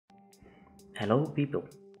Hello, people.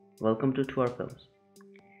 Welcome to our films.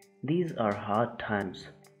 These are hard times.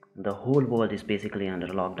 The whole world is basically under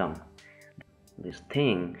lockdown. This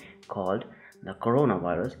thing called the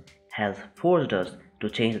coronavirus has forced us to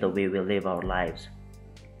change the way we live our lives.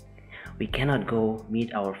 We cannot go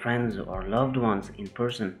meet our friends or loved ones in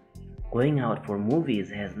person. Going out for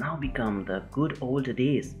movies has now become the good old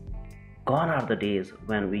days. Gone are the days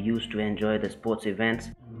when we used to enjoy the sports events.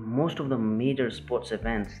 Most of the major sports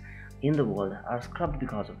events in the world are scrubbed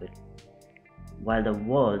because of it. While the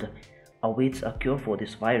world awaits a cure for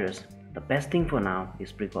this virus, the best thing for now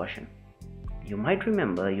is precaution. You might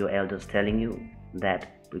remember your elders telling you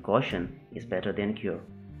that precaution is better than cure.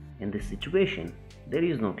 In this situation, there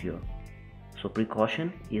is no cure, so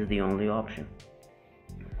precaution is the only option.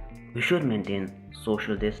 We should maintain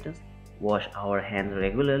social distance, wash our hands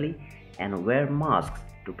regularly, and wear masks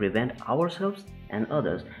to prevent ourselves and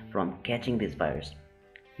others from catching this virus.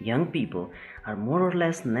 Young people are more or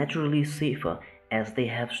less naturally safer as they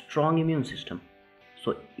have strong immune system.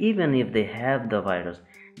 So even if they have the virus,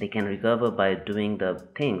 they can recover by doing the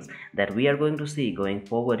things that we are going to see going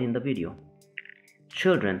forward in the video.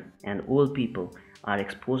 Children and old people are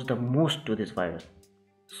exposed the most to this virus,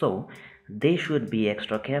 so they should be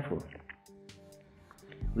extra careful.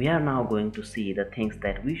 We are now going to see the things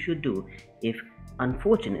that we should do if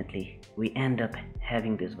unfortunately we end up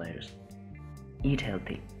having this virus. Eat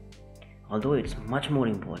healthy. Although it's much more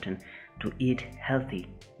important to eat healthy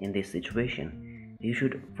in this situation, you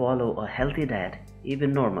should follow a healthy diet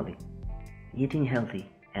even normally. Eating healthy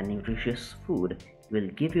and nutritious food will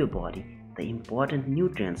give your body the important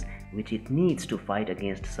nutrients which it needs to fight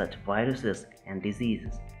against such viruses and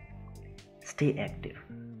diseases. Stay active.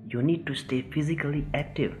 You need to stay physically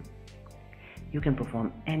active. You can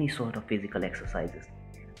perform any sort of physical exercises.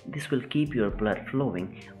 This will keep your blood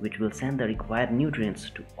flowing, which will send the required nutrients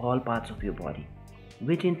to all parts of your body,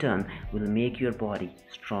 which in turn will make your body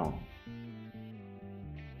strong.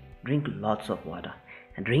 Drink lots of water,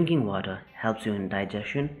 and drinking water helps you in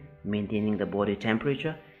digestion, maintaining the body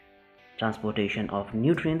temperature, transportation of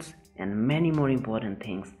nutrients, and many more important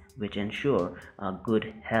things which ensure a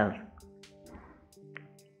good health.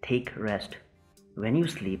 Take rest. When you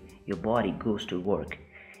sleep, your body goes to work.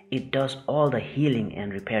 It does all the healing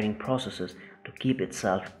and repairing processes to keep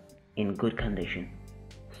itself in good condition.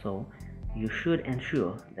 So, you should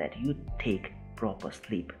ensure that you take proper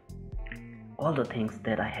sleep. All the things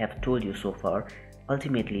that I have told you so far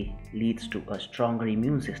ultimately leads to a stronger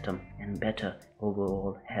immune system and better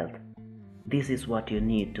overall health. This is what you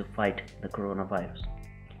need to fight the coronavirus.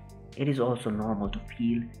 It is also normal to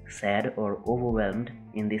feel sad or overwhelmed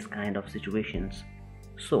in this kind of situations.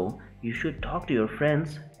 So, you should talk to your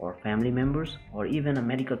friends or family members or even a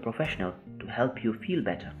medical professional to help you feel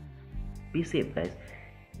better. Be safe, guys.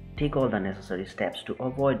 Take all the necessary steps to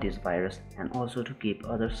avoid this virus and also to keep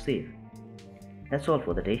others safe. That's all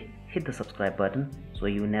for the day. Hit the subscribe button so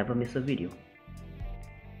you never miss a video.